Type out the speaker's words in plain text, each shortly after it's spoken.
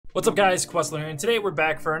What's up guys, Cwesolo here, and today we're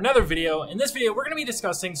back for another video. In this video, we're going to be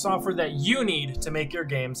discussing software that you need to make your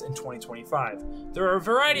games in 2025. There are a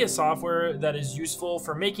variety of software that is useful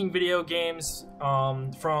for making video games,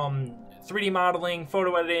 from 3D modeling,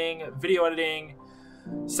 photo editing, video editing,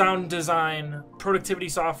 sound design, productivity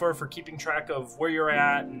software for keeping track of where you're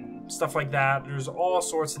at, and stuff like that. There's all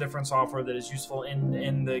sorts of different software that is useful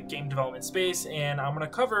in the game development space, and I'm going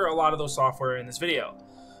to cover a lot of those software in this video.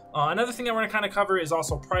 Another thing that we're going to kind of cover is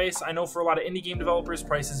also price. I know for a lot of indie game developers,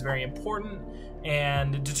 price is very important,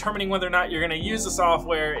 and determining whether or not you're going to use the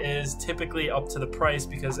software is typically up to the price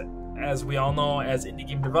because, as we all know, as indie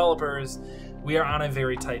game developers, we are on a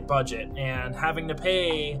very tight budget, and having to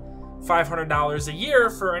pay $500 a year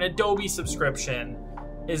for an Adobe subscription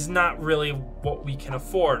is not really what we can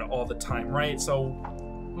afford all the time, right? So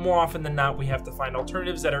more often than not, we have to find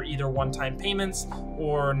alternatives that are either one-time payments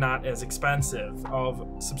or not as expensive of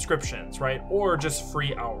subscriptions, right? Or just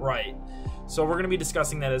free outright. So we're going to be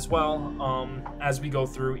discussing that as well as we go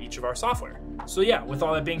through each of our software. So yeah, with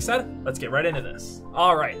all that being said, let's get right into this.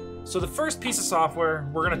 All right, so the first piece of software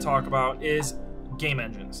we're going to talk about is game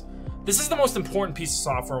engines. This is the most important piece of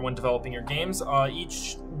software when developing your games.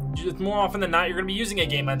 More often than not, you're going to be using a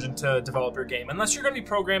game engine to develop your game. Unless you're going to be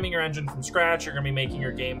programming your engine from scratch, you're going to be making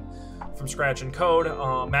your game from scratch in code.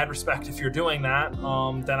 Mad respect if you're doing that.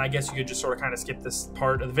 Then I guess you could just sort of kind of skip this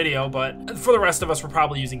part of the video. But for the rest of us, we're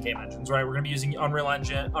probably using game engines, right? We're going to be using Unreal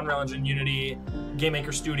Engine, Unity,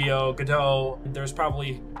 GameMaker Studio, Godot. There's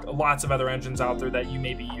probably lots of other engines out there that you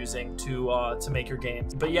may be using to make your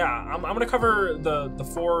games. But yeah, I'm going to cover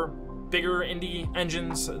the four bigger indie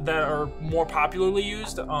engines that are more popularly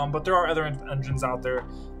used, but there are other engines out there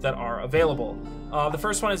that are available. The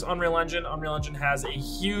first one is Unreal Engine. Unreal Engine has a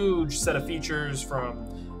huge set of features, from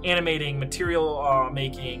animating, material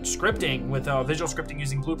making, scripting with visual scripting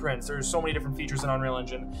using blueprints. There's so many different features in Unreal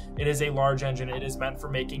Engine. It is a large engine. It is meant for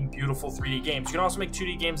making beautiful 3D games. You can also make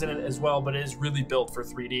 2D games in it as well, but it is really built for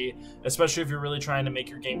 3D, especially if you're really trying to make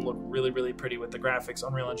your game look really, really pretty with the graphics.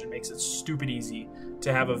 Unreal Engine makes it stupid easy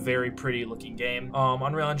to have a very pretty looking game.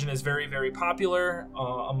 Unreal Engine is very, very popular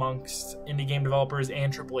amongst indie game developers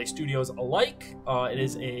and AAA studios alike. It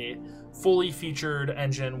is a fully featured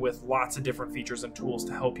engine with lots of different features and tools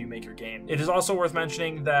to help you make your game. It is also worth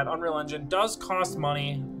mentioning that Unreal Engine does cost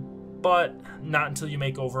money, but not until you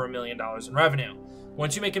make over $1 million in revenue.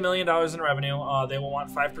 Once you make $1 million in revenue, they will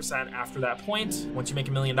want 5% after that point. Once you make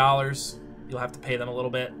 $1 million, you'll have to pay them a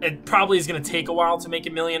little bit. It probably is going to take a while to make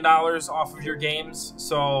 $1 million off of your games,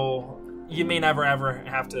 so you may never ever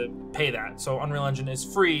have to pay that. So Unreal Engine is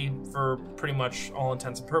free for pretty much all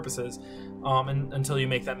intents and purposes until you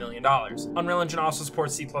make that $1 million. Unreal Engine also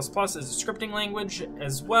supports C++ as a scripting language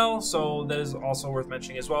as well, so that is also worth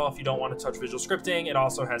mentioning as well. If you don't want to touch visual scripting, it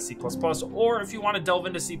also has C++, or if you want to delve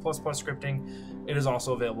into C++ scripting, it is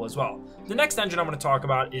also available as well. The next engine I'm going to talk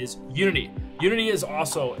about is Unity. Unity is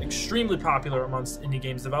also extremely popular amongst indie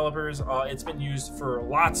games developers. It's been used for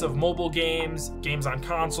lots of mobile games, games on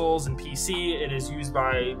consoles and PC. It is used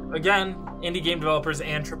by, again, indie game developers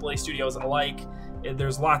and AAA studios alike.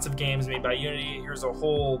 There's lots of games made by Unity. Here's a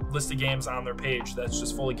whole list of games on their page that's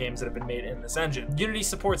just full of games that have been made in this engine. Unity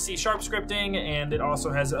supports C# scripting, and it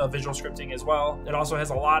also has visual scripting as well. It also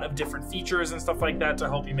has a lot of different features and stuff like that to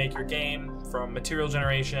help you make your game, from material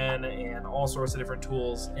generation and all sorts of different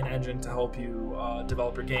tools in engine to help you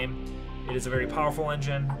develop your game. It is a very powerful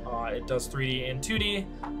engine. It does 3D and 2D.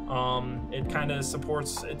 It kind of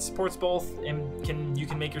supports both, and you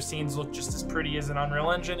can make your scenes look just as pretty as an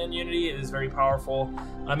Unreal Engine in Unity. It is very powerful.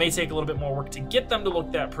 It may take a little bit more work to get them to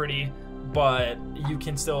look that pretty, but you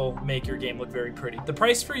can still make your game look very pretty. The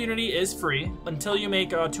price for Unity is free until you make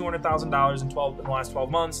 $200,000 in the last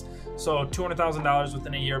 12 months. So $200,000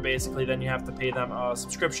 within a year, basically, then you have to pay them a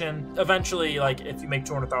subscription. Eventually, like if you make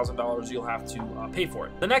 $200,000, you'll have to pay for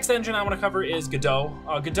it. The next engine I want to cover is Godot.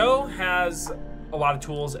 Godot has a lot of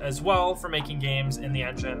tools as well for making games in the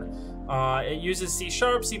engine. It uses C#, C++,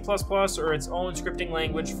 or its own scripting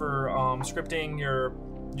language for scripting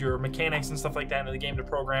your mechanics and stuff like that into the game to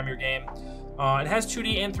program your game. It has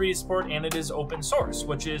 2D and 3D support, and it is open source,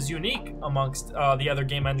 which is unique amongst the other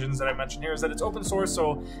game engines that I mentioned here, is that it's open source.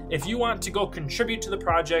 So if you want to go contribute to the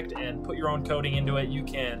project and put your own coding into it, you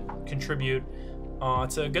can contribute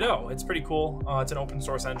to Godot. It's pretty cool. It's an open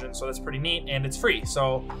source engine, so that's pretty neat, and it's free,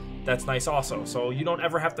 so that's nice also. So you don't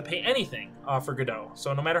ever have to pay anything for Godot.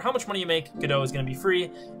 So no matter how much money you make, Godot is going to be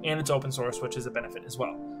free, and it's open source, which is a benefit as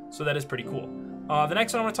well. So that is pretty cool. The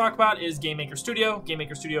next one I want to talk about is GameMaker Studio.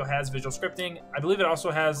 GameMaker Studio has visual scripting. I believe it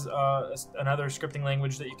also has another scripting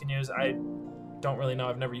language that you can use. I don't really know.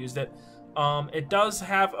 I've never used it. It does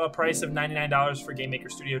have a price of $99 for Game Maker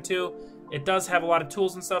Studio 2. It does have a lot of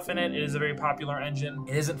tools and stuff in it. It is a very popular engine.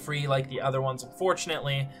 It isn't free like the other ones,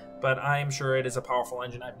 unfortunately, but I'm sure it is a powerful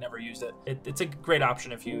engine. I've never used it. It's a great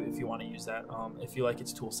option if you want to use that. If you like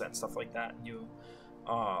its tool set and stuff like that, and you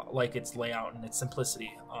like its layout and its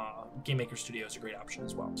simplicity, Game Maker Studio is a great option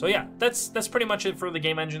as well. So yeah, that's pretty much it for the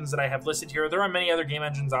game engines that I have listed here. There are many other game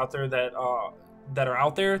engines out there that are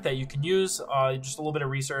out there that you can use. Just a little bit of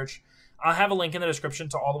research. I'll have a link in the description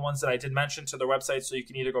to all the ones that I did mention to their website, so you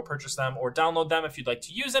can either go purchase them or download them if you'd like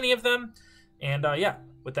to use any of them. And yeah,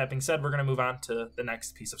 with that being said, we're going to move on to the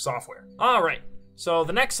next piece of software. All right. So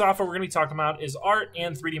the next software we're going to be talking about is art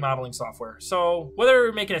and 3D modeling software. So whether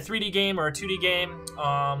you're making a 3D game or a 2D game,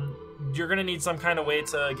 you're going to need some kind of way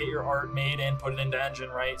to get your art made and put it into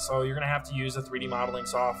engine, right? So you're going to have to use a 3D modeling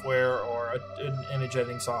software or an image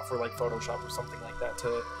editing software like Photoshop or something like that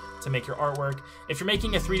to make your artwork. If you're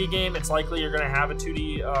making a 3D game, it's likely you're going to have a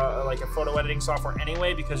 2D, like a photo editing software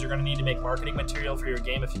anyway, because you're going to need to make marketing material for your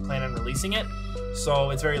game if you plan on releasing it.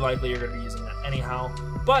 So it's very likely you're going to be using that anyhow.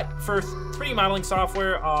 But for 3D modeling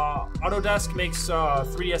software, Autodesk makes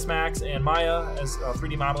 3ds Max and Maya as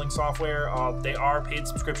 3D modeling software. They are paid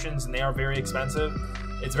subscriptions and they are very expensive.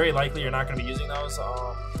 It's very likely you're not going to be using those,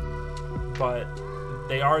 but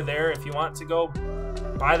they are there if you want to go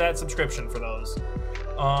buy that subscription for those.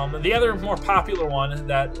 The other more popular one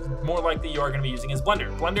that more likely you are going to be using is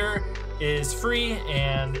Blender. Blender is free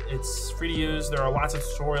and it's free to use. There are lots of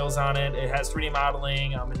tutorials on it. It has 3D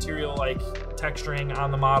modeling, material like texturing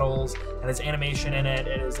on the models, and has animation in it.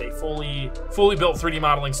 It is a fully built 3D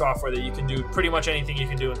modeling software that you can do pretty much anything you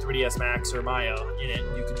can do in 3ds Max or Maya in it.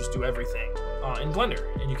 You can just do everything in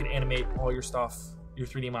Blender, and you can animate all your stuff, your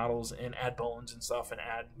 3D models, and add bones and stuff, and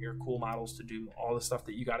add your cool models to do all the stuff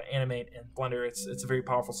that you got to animate in Blender. It's a very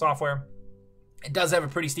powerful software. It does have a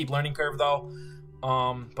pretty steep learning curve though,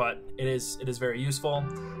 but it is very useful.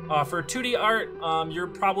 For 2D art, you're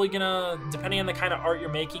probably gonna, depending on the kind of art you're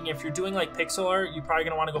making, if you're doing like pixel art, you're probably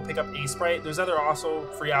gonna want to go pick up Sprite. There's other also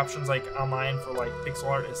free options like online for like pixel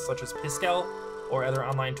art, such as Piskel or other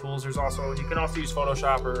online tools. You can also use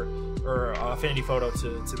Photoshop or Affinity Photo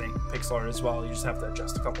to make pixel art as well. You just have to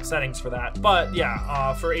adjust a couple settings for that. But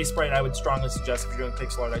yeah, for Sprite, I would strongly suggest, if you're doing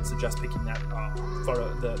pixel art, I'd suggest picking that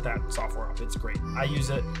that software up. It's great. I use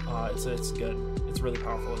it. It's good. It's really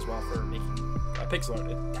powerful as well for making pixel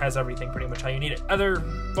art. It has everything pretty much how you need it. Other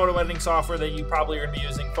photo editing software that you probably are going to be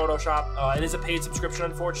using, Photoshop. It is a paid subscription,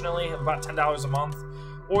 unfortunately, about $10 a month.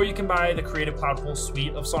 Or you can buy the Creative Cloud whole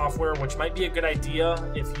suite of software, which might be a good idea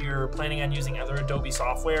if you're planning on using other Adobe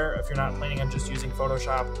software. If you're not planning on just using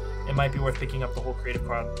Photoshop, it might be worth picking up the whole Creative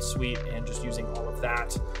Cloud suite and just using all of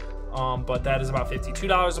that. But that is about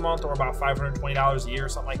 $52 a month, or about $520 a year,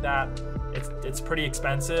 something like that. It's pretty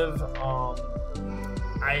expensive.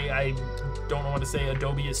 I don't know what to say.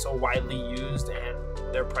 Adobe is so widely used and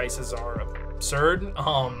their prices are absurd.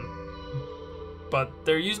 But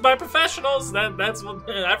they're used by professionals. That's what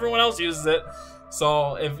everyone else uses it.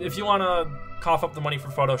 So if you want to cough up the money for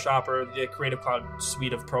Photoshop or the Creative Cloud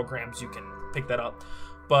suite of programs, you can pick that up.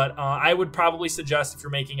 But I would probably suggest, if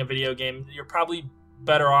you're making a video game, you're probably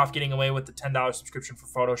better off getting away with the $10 subscription for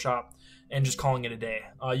Photoshop and just calling it a day.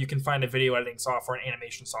 You can find a video editing software and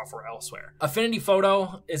animation software elsewhere. Affinity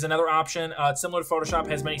Photo is another option. It's similar to Photoshop,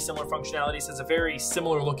 has many similar functionalities, has a very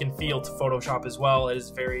similar look and feel to Photoshop as well. It is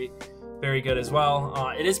very good as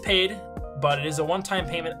well. It is paid, but it is a one-time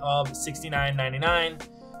payment of $69.99.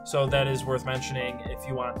 So that is worth mentioning if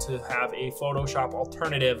you want to have a Photoshop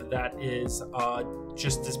alternative that is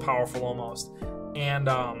just as powerful almost. And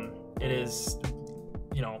it is,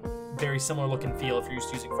 very similar look and feel if you're used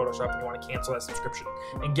to using Photoshop and you want to cancel that subscription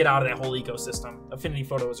and get out of that whole ecosystem. Affinity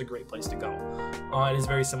Photo is a great place to go. It is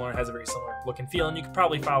very similar, it has a very similar look and feel, and you could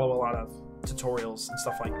probably follow a lot of tutorials and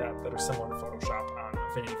stuff like that are similar to Photoshop on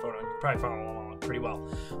Affinity Photo, and you can probably follow along pretty well.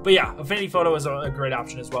 But yeah, Affinity Photo is a great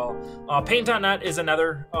option as well. Paint.net is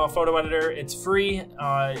another photo editor. It's free.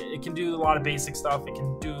 It can do a lot of basic stuff. It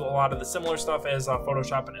can do a lot of the similar stuff as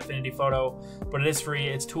Photoshop and Affinity Photo, but it is free.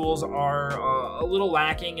 Its tools are a little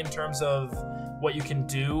lacking in terms of what you can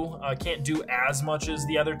do. Can't do as much as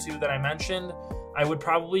the other two that I mentioned. I would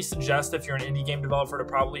probably suggest, if you're an indie game developer, to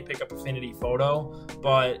probably pick up Affinity Photo.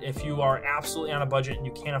 But if you are absolutely on a budget and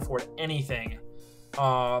you can't afford anything,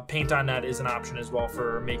 Paint.net is an option as well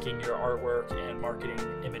for making your artwork and marketing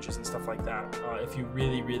images and stuff like that, if you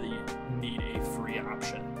really need a free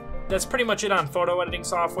option. That's pretty much it on photo editing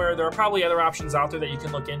software. There are probably other options out there that you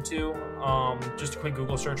can look into. Just a quick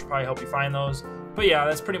Google search will probably help you find those. But yeah,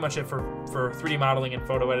 that's pretty much it for 3D modeling and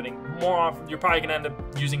photo editing. More often, you're probably going to end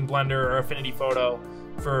up using Blender or Affinity Photo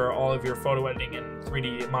for all of your photo editing and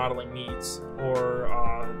 3D modeling needs, or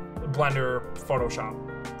Blender, Photoshop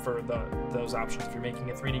for those options if you're making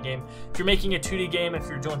a 3D game. If you're making a 2D game, if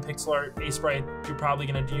you're doing pixel art, Sprite, you're probably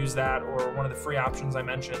going to use that, or one of the free options I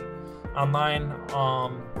mentioned online,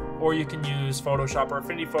 or you can use Photoshop or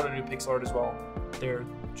Affinity Photo to do pixel art as well. They're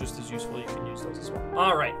just as useful. You can use those as well.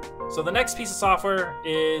 All right, so the next piece of software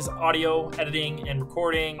is audio editing and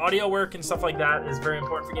recording. Audio work and stuff like that is very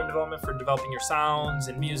important for game development, for developing your sounds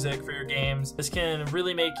and music for your games. This can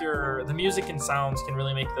really make the music and sounds can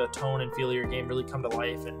really make the tone and feel of your game really come to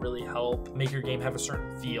life and really help make your game have a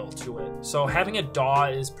certain feel to it. So having a DAW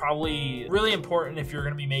is probably really important if you're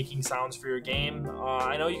going to be making sounds for your game.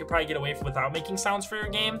 I know you could probably get away without making sounds for your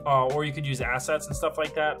game, or you could use assets and stuff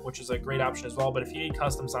like that, which is a great option as well. But if you need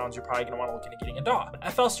custom sounds, you're probably going to want to look into getting a DAW.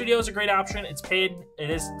 FL Studio is a great option. It's paid. It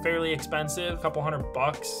is fairly expensive, a couple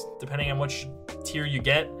 $100 depending on which tier you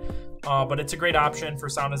get. But it's a great option for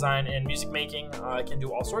sound design and music making. It can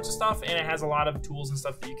do all sorts of stuff, and it has a lot of tools and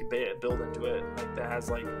stuff that you can build into it. Like that has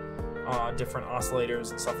like different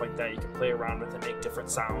oscillators and stuff like that you can play around with and make different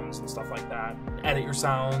sounds and stuff like that. Edit your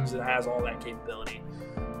sounds. It has all that capability.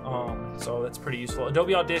 So that's pretty useful.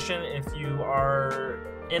 Adobe Audition, if you are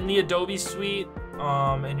in the Adobe suite,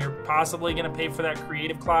 and you're possibly going to pay for that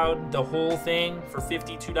Creative Cloud, the whole thing for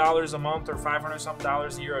 $52 a month or $500 something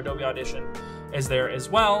a year, Adobe Audition is there as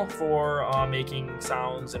well for making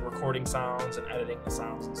sounds and recording sounds and editing the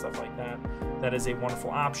sounds and stuff like that. That is a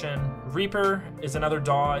wonderful option. Reaper is another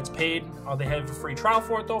DAW. It's paid. They have a free trial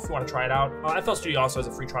for it though if you want to try it out. FL Studio also has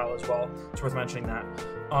a free trial as well. It's worth mentioning that.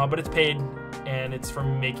 But it's paid, and it's for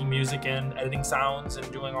making music and editing sounds and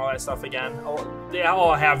doing all that stuff again. They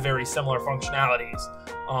all have very similar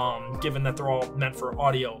functionalities, given that they're all meant for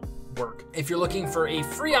audio work. If you're looking for a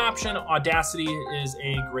free option, Audacity is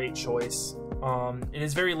a great choice. It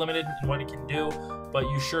is very limited in what it can do, but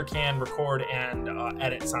you sure can record and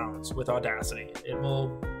edit sounds with Audacity. It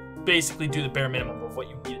will basically do the bare minimum of what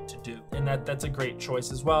you need it to do, and that's a great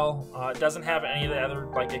choice as well. It doesn't have any of the other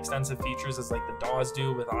like extensive features as like the DAWs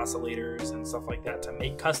do with oscillators and stuff like that to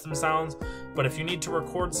make custom sounds, but if you need to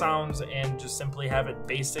record sounds and just simply have it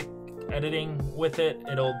basic editing with it,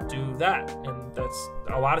 it'll do that, and that's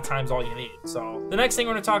a lot of times all you need. So the next thing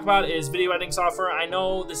we're going to talk about is video editing software. I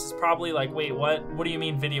know this is probably like, wait, what do you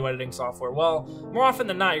mean video editing software? Well, more often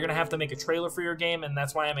than not, you're going to have to make a trailer for your game, and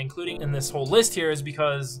that's why I'm including in this whole list here, is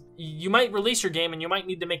because you might release your game and you might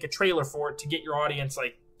need to make a trailer for it to get your audience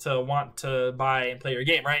like to want to buy and play your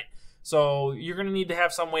game, right? So you're going to need to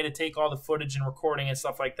have some way to take all the footage and recording and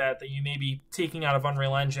stuff like that you may be taking out of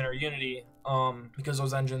Unreal Engine or Unity, because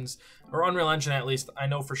those engines, or Unreal Engine at least, I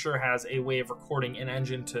know for sure has a way of recording in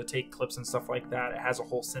engine to take clips and stuff like that. It has a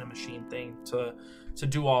whole Cinemachine thing to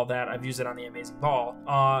do all that. I've used it on the Amazing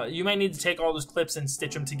Ball. You might need to take all those clips and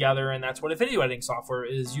stitch them together, and that's what a video editing software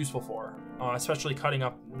is useful for, especially cutting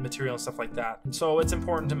up material and stuff like that. So it's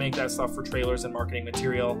important to make that stuff for trailers and marketing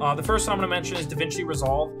material. The first one I'm going to mention is DaVinci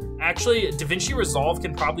Resolve. Actually, DaVinci Resolve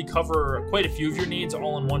can probably cover quite a few of your needs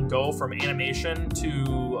all in one go, from animation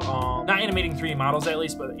to, not animating 3D models at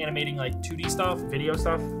least, but animating like 2D stuff, video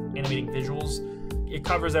stuff, animating visuals. It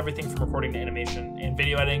covers everything from recording to animation and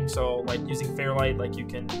video editing. So like using Fairlight, like you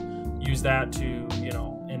can use that to, you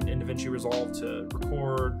know, in DaVinci Resolve to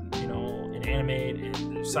record, you know, and animate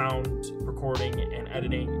and sound recording and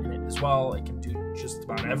editing in it as well. It can do just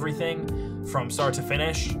about everything from start to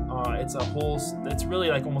finish. It's really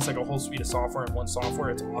like almost like a whole suite of software in one software.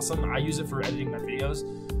 It's awesome. I use it for editing my videos.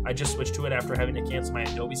 I just switched to it after having to cancel my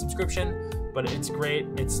Adobe subscription, but it's great.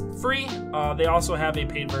 It's free. They also have a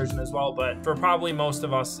paid version as well, but for probably most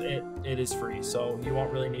of us, it is free, so you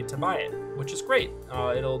won't really need to buy it, which is great.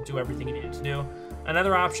 It'll do everything you need it to do.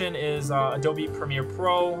 Another option is Adobe Premiere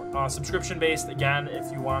Pro, subscription-based. Again,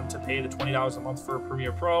 if you want to pay the $20 a month for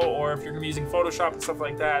Premiere Pro, or if you're going to be using Photoshop and stuff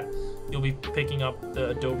like that, you'll be picking up the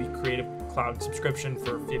Adobe Creative Cloud subscription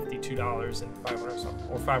for $52 and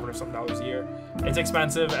 $500 something a year. It's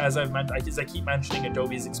expensive, as I keep mentioning.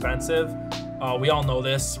 Adobe is expensive. We all know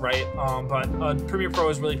this, right? But Premiere Pro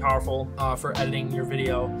is really powerful for editing your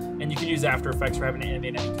video, and you can use After Effects for having to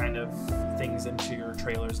animate any kind of things into your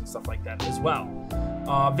trailers and stuff like that as well.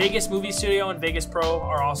 Vegas Movie Studio and Vegas Pro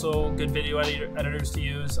are also good video editors to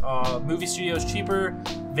use. Movie Studio is cheaper.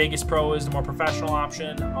 Vegas Pro is the more professional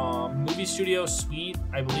option. Movie Studio Suite,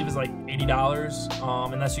 I believe, is like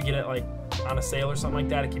 $80, unless you get it like on a sale or something like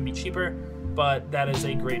that. It can be cheaper, but that is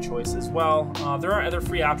a great choice as well. There are other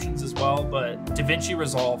free options as well, but DaVinci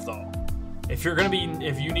Resolve though If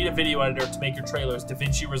you need a video editor to make your trailers,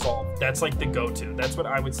 DaVinci Resolve, that's like the go-to. That's what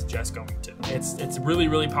I would suggest going to. It's really,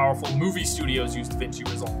 really powerful. Movie studios use DaVinci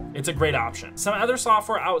Resolve. It's a great option. Some other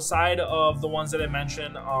software outside of the ones that I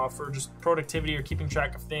mentioned for just productivity or keeping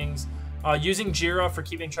track of things, using Jira for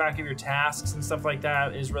keeping track of your tasks and stuff like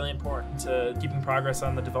that is really important to keeping progress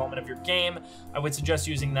on the development of your game. I would suggest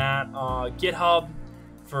using that. GitHub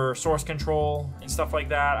for source control and stuff like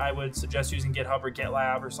that. I would suggest using GitHub or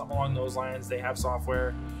GitLab or something along those lines. They have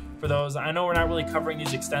software for those. I know we're not really covering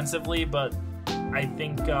these extensively, but I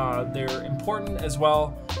think they're important as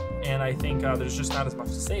well. And I think there's just not as much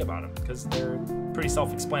to say about them because they're pretty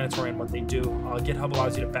self-explanatory in what they do. GitHub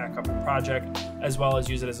allows you to back up a project as well as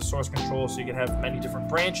use it as a source control, so you can have many different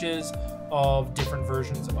branches of different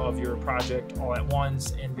versions of your project all at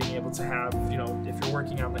once, and being able to have, you know, if you're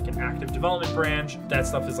working on like an active development branch, that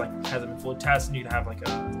stuff is like hasn't been fully tested, and you can have like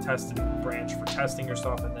a tested branch for testing your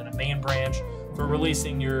stuff, and then a main branch for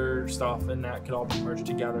releasing your stuff, and that could all be merged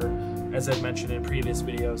together, as I've mentioned in previous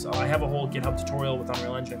videos. I have a whole GitHub tutorial with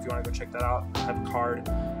Unreal Engine if you want to go check that out. I have a card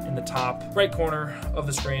in the top right corner of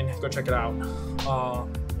the screen. Go check it out.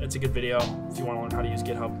 It's a good video if you want to learn how to use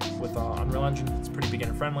GitHub with Unreal Engine. It's pretty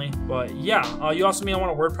beginner friendly. But yeah, you also may want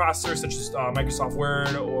a word processor such as Microsoft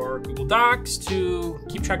Word or Google Docs to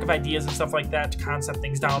keep track of ideas and stuff like that, to concept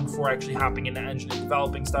things down before actually hopping into Engine and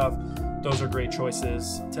developing stuff. Those are great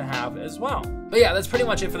choices to have as well. But yeah, that's pretty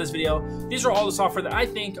much it for this video. These are all the software that I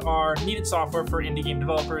think are needed software for indie game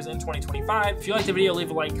developers in 2025. If you liked the video,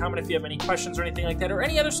 leave a like, comment if you have any questions or anything like that, or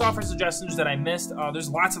any other software suggestions that I missed.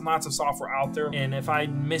 There's lots and lots of software out there, and if I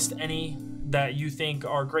missed any that you think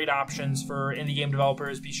are great options for indie game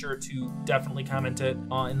developers, be sure to definitely comment it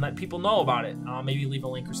and let people know about it. Maybe leave a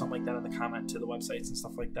link or something like that in the comment to the websites and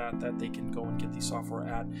stuff like that that they can go and get the software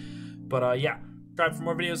at. But yeah. Subscribe for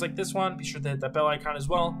more videos like this one. Be sure to hit that bell icon as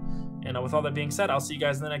well. And with all that being said, I'll see you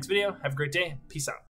guys in the next video. Have a great day. Peace out.